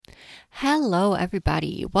Hello,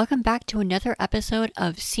 everybody. Welcome back to another episode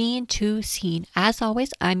of Scene to Scene. As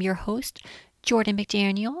always, I'm your host, Jordan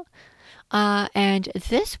McDaniel. And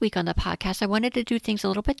this week on the podcast, I wanted to do things a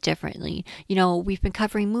little bit differently. We've been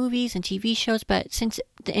covering movies and TV shows, but since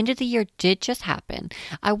the end of the year did just happen,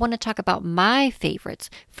 I want to talk about my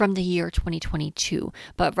favorites from the year 2022.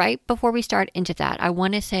 But right before we start into that, I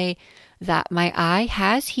want to say that my eye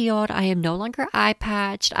has healed. I am no longer eye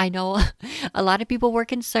patched. I know a lot of people were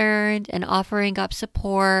concerned and offering up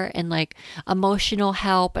support and like emotional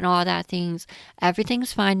help and all that things.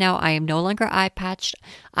 Everything's fine now. I am no longer eye patched.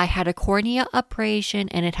 I had a cornea abrasion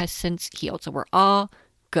and it has since healed. So we're all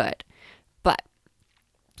good. But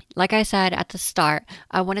like I said at the start,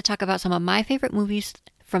 I want to talk about some of my favorite movies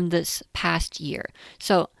from this past year.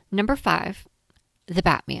 So number 5, The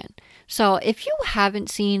Batman. So if you haven't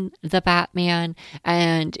seen The Batman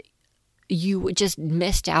and you just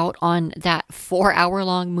missed out on that 4-hour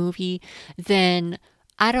long movie, then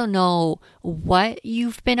I don't know what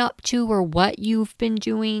you've been up to or what you've been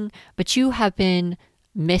doing, but you have been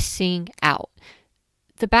missing out.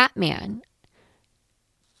 The Batman,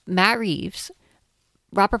 Matt Reeves,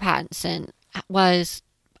 Robert Pattinson was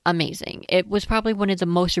amazing. It was probably one of the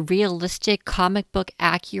most realistic, comic book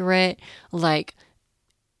accurate,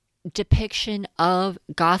 depiction of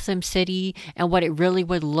Gotham City and what it really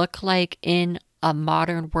would look like in a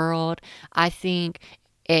modern world. I think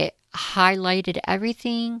it highlighted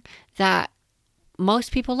everything that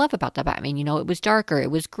most people love about the Batman. It was darker,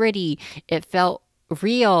 it was gritty, it felt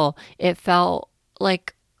real, it felt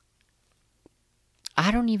like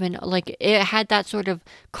it had that sort of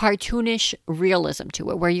cartoonish realism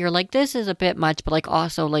to it where you're like, this is a bit much, but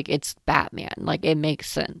also it's Batman, it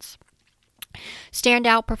makes sense.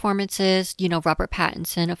 Standout performances, Robert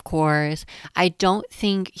Pattinson, of course. I don't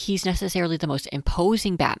think he's necessarily the most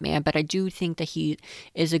imposing Batman, but I do think that he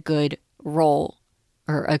is a good role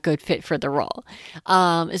or a good fit for the role.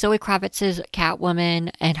 Zoe Kravitz's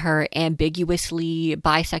Catwoman and her ambiguously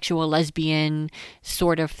bisexual lesbian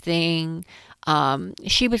sort of thing.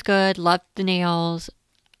 She was good. Loved the nails.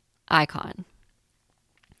 Icon.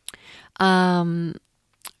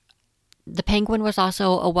 The Penguin was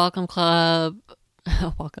also a welcome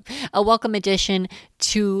addition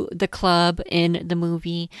to the club in the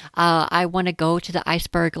movie. I want to go to the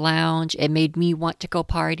Iceberg Lounge. It made me want to go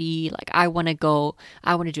party. I want to go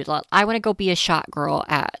be a shot girl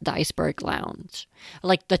at the Iceberg Lounge.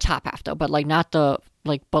 The top half though, but not the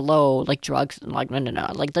below drugs. No.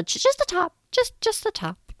 Just the top. Just the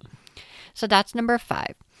top. So that's number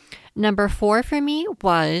 5. Number 4 for me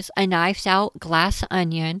was A Knives Out Glass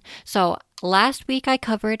Onion. So last week I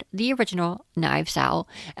covered the original Knives Out,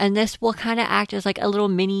 and this will kind of act as a little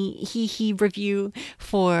mini hee review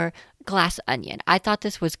for Glass Onion. I thought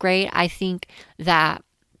this was great. I think that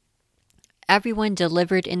everyone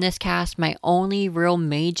delivered in this cast. My only real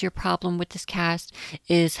major problem with this cast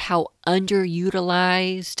is how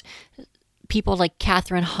underutilized people like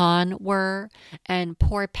Catherine Hahn were, and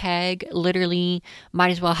poor Peg literally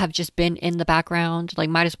might as well have just been in the background,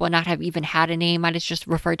 might as well not have even had a name, might have just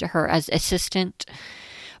referred to her as assistant.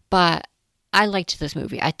 But I liked this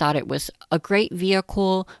movie. I thought it was a great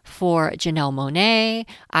vehicle for Janelle Monáe.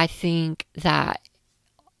 I think that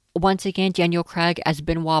once again, Daniel Craig as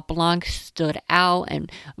Benoit Blanc stood out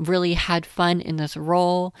and really had fun in this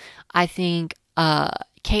role. I think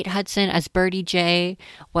Kate Hudson as Birdie J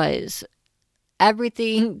was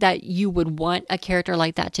everything that you would want a character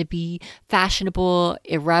like that to be: fashionable,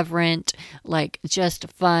 irreverent,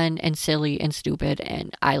 just fun and silly and stupid,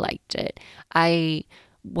 and I liked it. I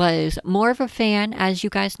was more of a fan, as you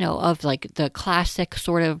guys know, of the classic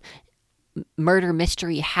sort of murder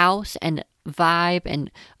mystery house and vibe and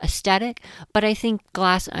aesthetic, but I think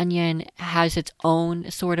Glass Onion has its own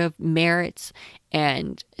sort of merits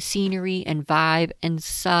and scenery and vibe and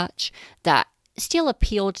such that still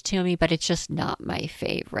appealed to me, but it's just not my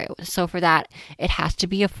favorite. So for that, it has to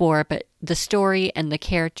be a 4, but the story and the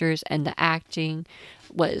characters and the acting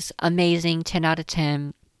was amazing. 10 out of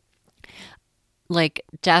 10.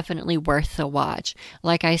 Definitely worth the watch.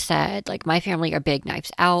 Like I said, my family are big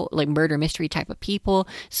Knives Out, murder mystery type of people.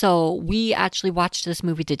 So we actually watched this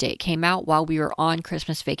movie the day it came out while we were on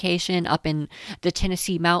Christmas vacation up in the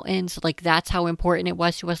Tennessee mountains. That's how important it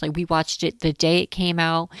was to us. We watched it the day it came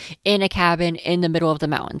out in a cabin in the middle of the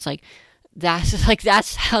mountains.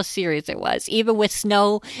 That's how serious it was. Even with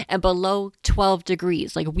snow and below 12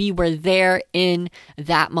 degrees, we were there in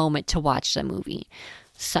that moment to watch the movie.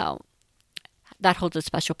 So that holds a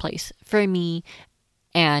special place for me,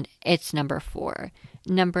 and it's number 4.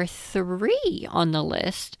 Number 3 on the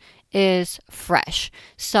list is Fresh.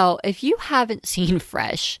 So if you haven't seen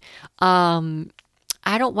Fresh,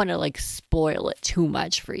 I don't want to like spoil it too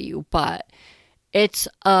much for you, but it's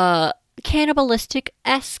a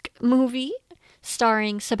cannibalistic-esque movie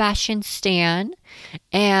starring Sebastian Stan.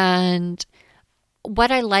 And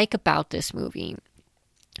what I like about this movie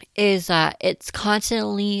is that it's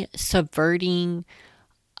constantly subverting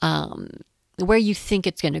where you think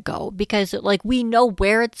it's going to go, because like we know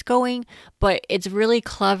where it's going, but it's really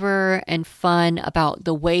clever and fun about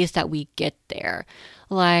the ways that we get there.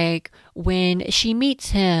 Like when she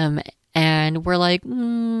meets him and we're like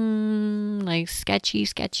sketchy,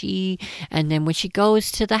 sketchy. And then when she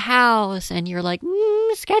goes to the house and you're like,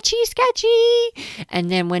 sketchy, sketchy.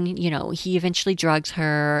 And then when, he eventually drugs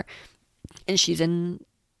her and she's in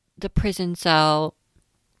the prison cell,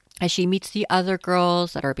 as she meets the other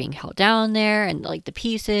girls that are being held down there and like the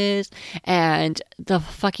pieces, and the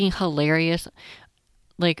fucking hilarious,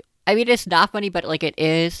 like, I mean, it's not funny, but like it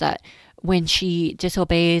is, that when she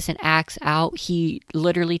disobeys and acts out, he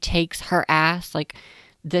literally takes her ass. Like,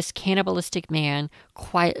 this cannibalistic man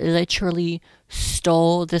quite literally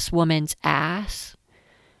stole this woman's ass.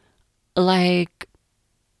 Like,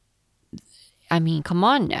 I mean, come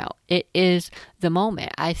on now. It is the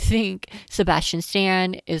moment. I think Sebastian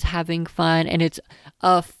Stan is having fun, and it's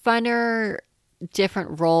a funner,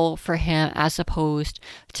 different role for him as opposed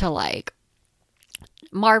to like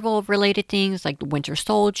Marvel related things like the Winter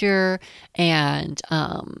Soldier. And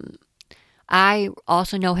I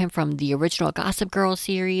also know him from the original Gossip Girl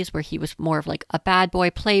series, where he was more of like a bad boy,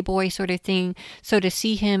 playboy sort of thing. So to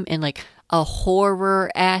see him in like a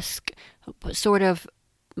horror-esque sort of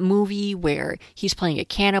movie where he's playing a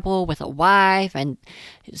cannibal with a wife and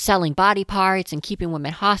selling body parts and keeping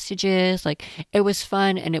women hostages, like, it was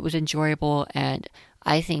fun and it was enjoyable. And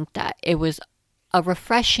I think that it was a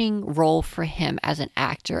refreshing role for him as an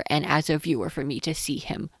actor and as a viewer for me to see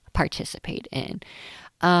him participate in.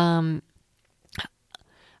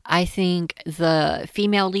 I think the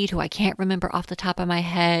female lead, who I can't remember off the top of my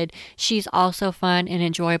head, she's also fun and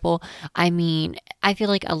enjoyable. I mean, I feel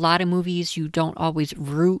like a lot of movies you don't always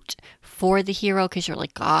root for the hero because you're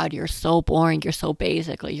like, God, you're so boring, you're so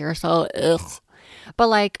basic, like, you're so ugh. But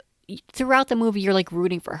like throughout the movie, you're like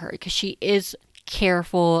rooting for her because she is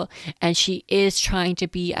careful and she is trying to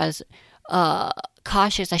be as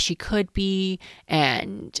cautious as she could be.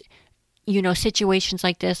 And situations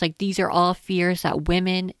like this, like, these are all fears that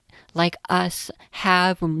women like us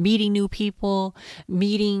have when meeting new people,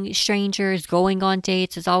 meeting strangers, going on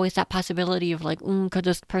dates. There's always that possibility of like, could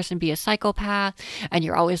this person be a psychopath? And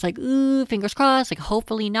you're always like, ooh, fingers crossed, like,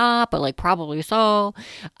 hopefully not, but like, probably so.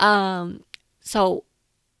 So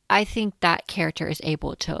I think that character is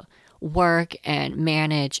able to work and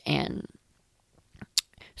manage and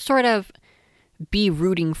sort of be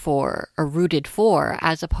rooted for,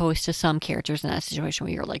 as opposed to some characters in that situation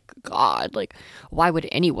where you're like, God, like, why would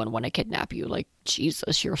anyone want to kidnap you? Like,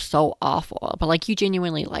 Jesus, you're so awful. But like, you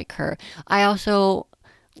genuinely like her. I also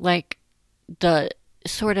like the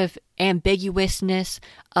sort of ambiguousness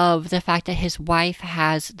of the fact that his wife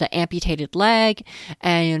has the amputated leg,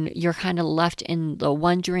 and you're kind of left in the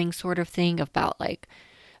wondering sort of thing about like,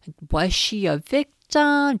 was she a victim?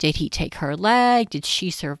 Did he take her leg? Did she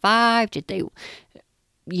survive? Did they,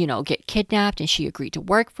 get kidnapped and she agreed to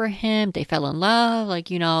work for him? They fell in love. Like,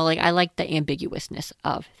 I like the ambiguousness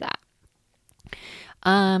of that.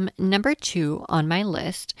 Number 2 on my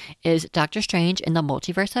list is Doctor Strange in the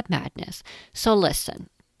Multiverse of Madness. So listen,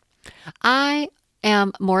 I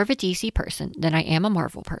am more of a DC person than I am a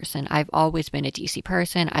Marvel person. I've always been a DC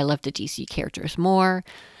person. I love the DC characters more.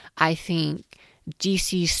 I think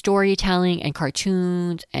DC storytelling and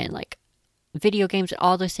cartoons and like video games and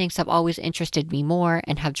all those things have always interested me more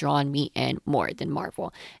and have drawn me in more than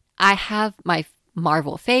Marvel. I have my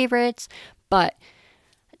Marvel favorites, but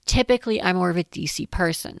typically I'm more of a DC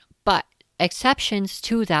person. But exceptions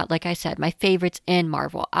to that, like I said, my favorites in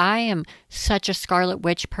Marvel. I am such a Scarlet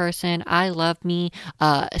Witch person. I love me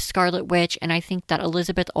Scarlet Witch, and I think that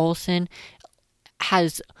Elizabeth Olsen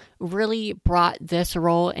has really brought this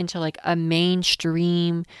role into like a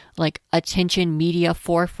mainstream, like, attention media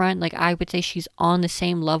forefront. Like, I would say she's on the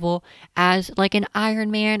same level as like an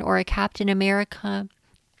Iron Man or a Captain America.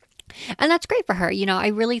 And that's great for her. I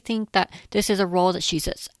really think that this is a role that she's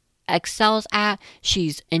excels at,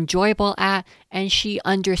 she's enjoyable at, and she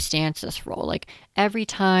understands this role. Like, every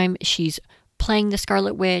time she's playing the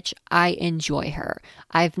Scarlet Witch, I enjoy her.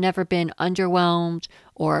 I've never been underwhelmed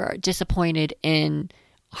or disappointed in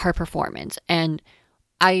her performance. And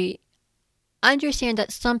I understand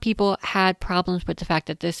that some people had problems with the fact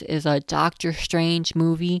that this is a Doctor Strange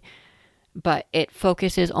movie. but it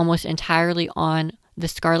focuses almost entirely on the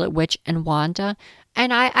Scarlet Witch and Wanda.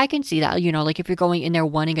 And I can see that, like if you're going in there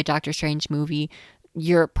wanting a Doctor Strange movie,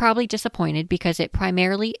 you're probably disappointed because it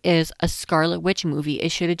primarily is a Scarlet Witch movie. It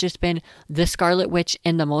should have just been the Scarlet Witch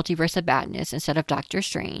in the Multiverse of Madness instead of Doctor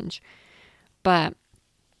Strange. But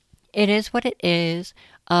it is what it is.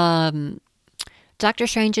 Doctor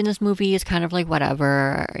Strange in this movie is kind of like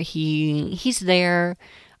whatever. He's there.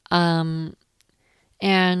 And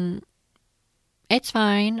it's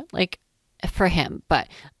fine, like, for him. But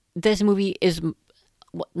this movie is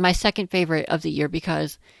my second favorite of the year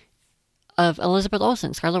because of Elizabeth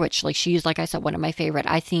Olsen, Scarlet Witch. Like, she's, like I said, one of my favorite.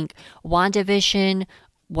 I think WandaVision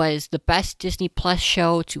was the best Disney Plus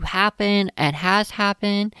show to happen and has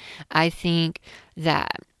happened. I think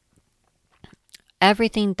that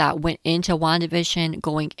everything that went into WandaVision,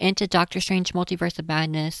 going into Doctor Strange Multiverse of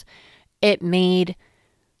Madness, it made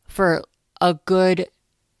for a good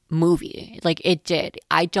movie. Like, it did.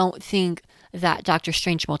 I don't think that Doctor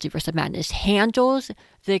Strange Multiverse of Madness handles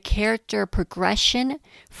the character progression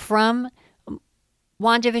from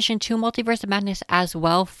WandaVision to Multiverse of Madness as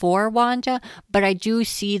well for Wanda, but I do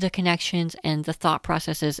see the connections and the thought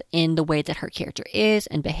processes in the way that her character is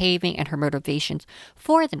and behaving and her motivations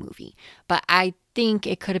for the movie. But I think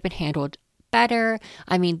it could have been handled better.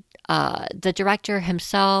 I mean, the director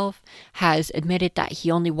himself has admitted that he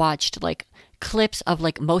only watched like clips of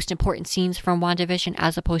like most important scenes from WandaVision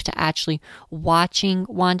as opposed to actually watching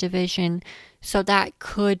WandaVision. So that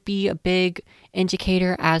could be a big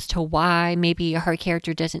indicator as to why maybe her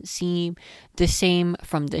character doesn't seem the same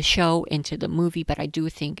from the show into the movie, but I do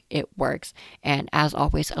think it works. And as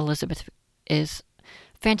always, Elizabeth is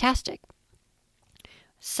fantastic.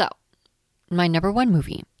 So, my number one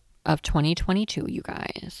movie of 2022, you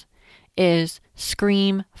guys, is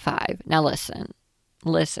Scream 5. Now listen.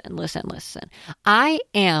 I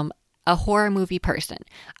am a horror movie person.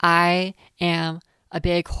 I am a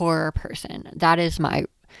big horror person. That is my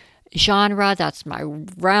genre. That's my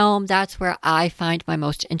realm. That's where I find my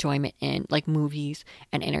most enjoyment in like movies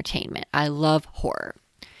and entertainment. I love horror.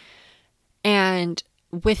 And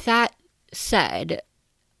with that said,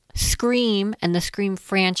 Scream and the Scream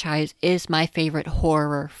franchise is my favorite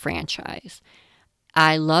horror franchise.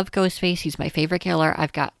 I love Ghostface. He's my favorite killer.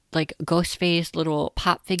 I've got like Ghostface little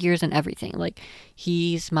pop figures and everything. Like,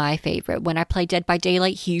 he's my favorite. When I play Dead by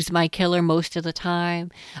Daylight, he's my killer most of the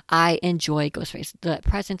time. I enjoy Ghostface. The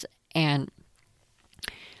presence and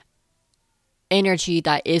energy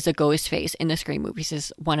that is a Ghostface in the Scream movies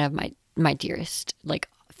is one of my dearest like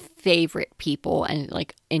favorite people and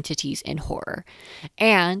like entities in horror.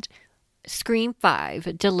 And Scream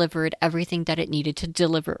 5 delivered everything that it needed to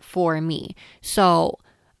deliver for me. So,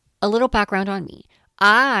 a little background on me.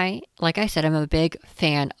 Like I said, I'm a big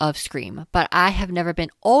fan of Scream, but I have never been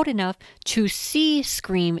old enough to see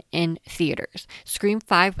Scream in theaters. Scream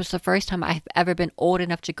 5 was the first time I've ever been old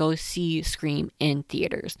enough to go see Scream in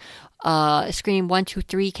theaters. Scream 1, 2,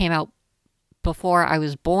 3 came out before I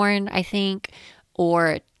was born, I think,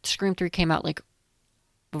 or Scream 3 came out like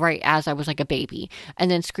right as I was like a baby. And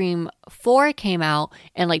then Scream 4 came out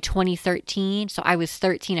in like 2013. So I was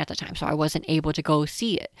 13 at the time. So I wasn't able to go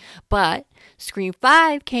see it. But Scream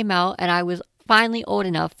 5 came out and I was finally old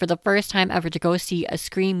enough for the first time ever to go see a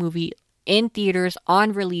Scream movie in theaters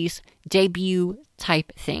on release, debut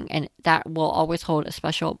type thing. And that will always hold a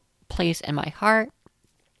special place in my heart.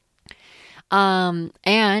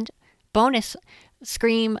 And bonus,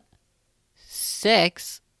 Scream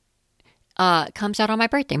 6 comes out on my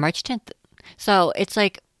birthday, March 10th. So it's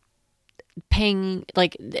like paying,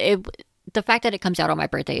 like, the fact that it comes out on my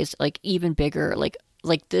birthday is like even bigger. Like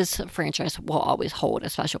this franchise will always hold a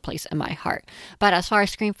special place in my heart. But as far as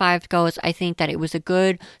Scream 5 goes, I think that it was a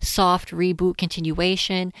good, soft reboot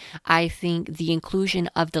continuation. I think the inclusion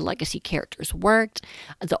of the legacy characters worked.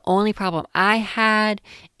 The only problem I had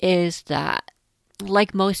is that,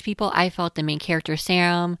 like most people, I felt the main character,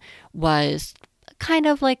 Sam, was kind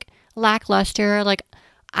of like lackluster. Like,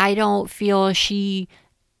 I don't feel she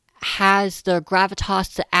has the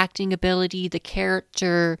gravitas, the acting ability, the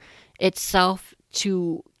character itself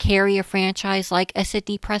to carry a franchise like a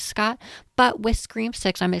Sidney Prescott. But with Scream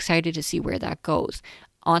 6, I'm excited to see where that goes.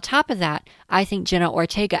 On top of that, I think Jenna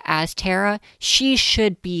Ortega as Tara, she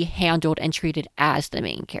should be handled and treated as the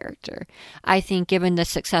main character. I think given the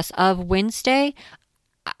success of Wednesday,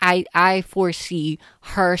 I foresee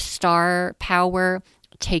her star power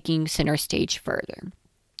taking center stage further.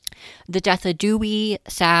 The death of Dewey,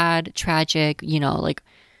 sad, tragic, like,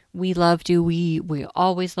 we love Dewey, we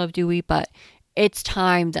always love Dewey, but it's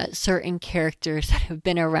time that certain characters that have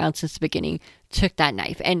been around since the beginning took that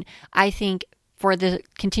knife. And I think for the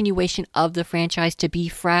continuation of the franchise to be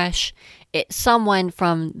fresh, someone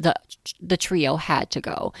from the trio had to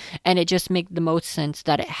go, and it just made the most sense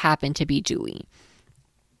that it happened to be Dewey.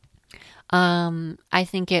 I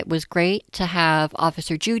think it was great to have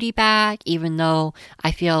Officer Judy back, even though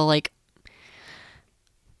I feel like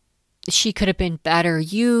she could have been better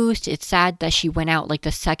used. It's sad that she went out like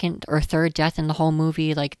the second or third death in the whole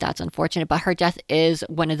movie. Like, that's unfortunate, but her death is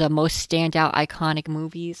one of the most standout iconic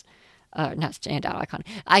movies. Not standout,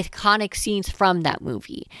 iconic scenes from that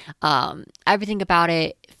movie. Everything about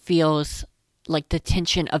it feels like the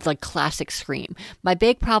tension of like classic Scream. My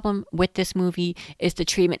big problem with this movie is the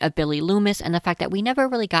treatment of Billy Loomis and the fact that we never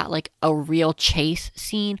really got like a real chase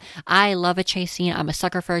scene. I love a chase scene. I'm a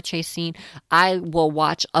sucker for a chase scene. I will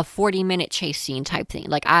watch a 40-minute chase scene type thing.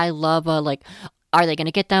 Like, I love a like, are they going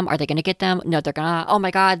to get them? Are they going to get them? No, they're going to, oh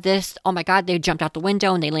my God, they jumped out the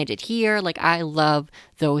window and they landed here. Like, I love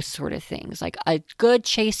those sort of things. Like, a good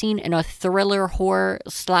chase scene in a thriller horror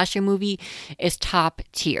slasher movie is top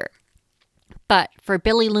tier. But for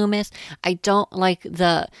Billy Loomis, I don't like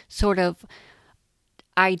the sort of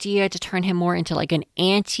idea to turn him more into like an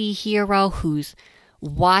anti-hero who's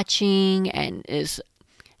watching and is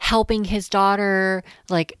helping his daughter.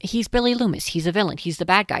 Like, he's Billy Loomis. He's a villain. He's the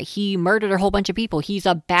bad guy. He murdered a whole bunch of people. He's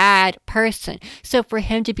a bad person. So for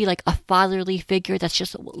him to be like a fatherly figure that's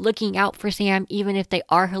just looking out for Sam, even if they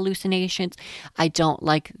are hallucinations, I don't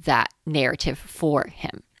like that narrative for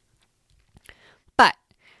him. But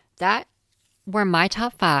that were my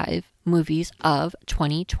top 5 movies of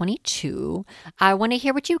 2022. I want to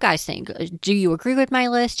hear what you guys think. Do you agree with my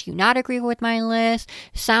list? Do you not agree with my list?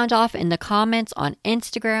 Sound off in the comments on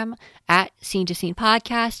Instagram at Scene to Scene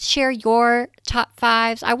Podcast. Share your top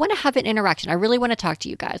 5s. I want to have an interaction. I really want to talk to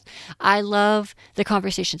you guys. I love the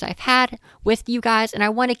conversations I've had with you guys, and I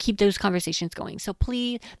want to keep those conversations going. So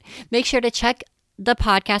please make sure to check the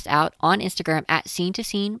podcast out on Instagram at Scene to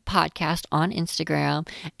Scene Podcast on Instagram.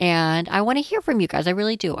 And I want to hear from you guys. I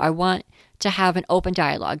really do. I want to have an open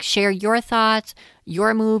dialogue. Share your thoughts,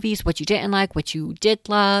 your movies, what you didn't like, what you did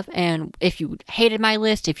love, and if you hated my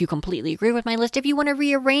list, if you completely agree with my list, if you want to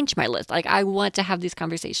rearrange my list. Like, I want to have these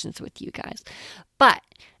conversations with you guys. But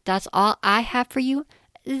that's all I have for you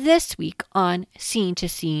this week on Scene to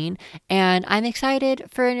Scene. And I'm excited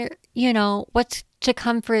for, what's to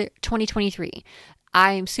come for 2023.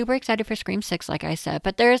 I'm super excited for Scream 6, like I said,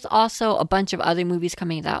 but there's also a bunch of other movies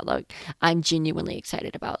coming out that I'm genuinely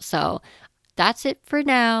excited about. So that's it for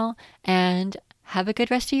now, and have a good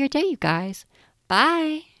rest of your day, you guys.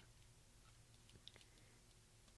 Bye.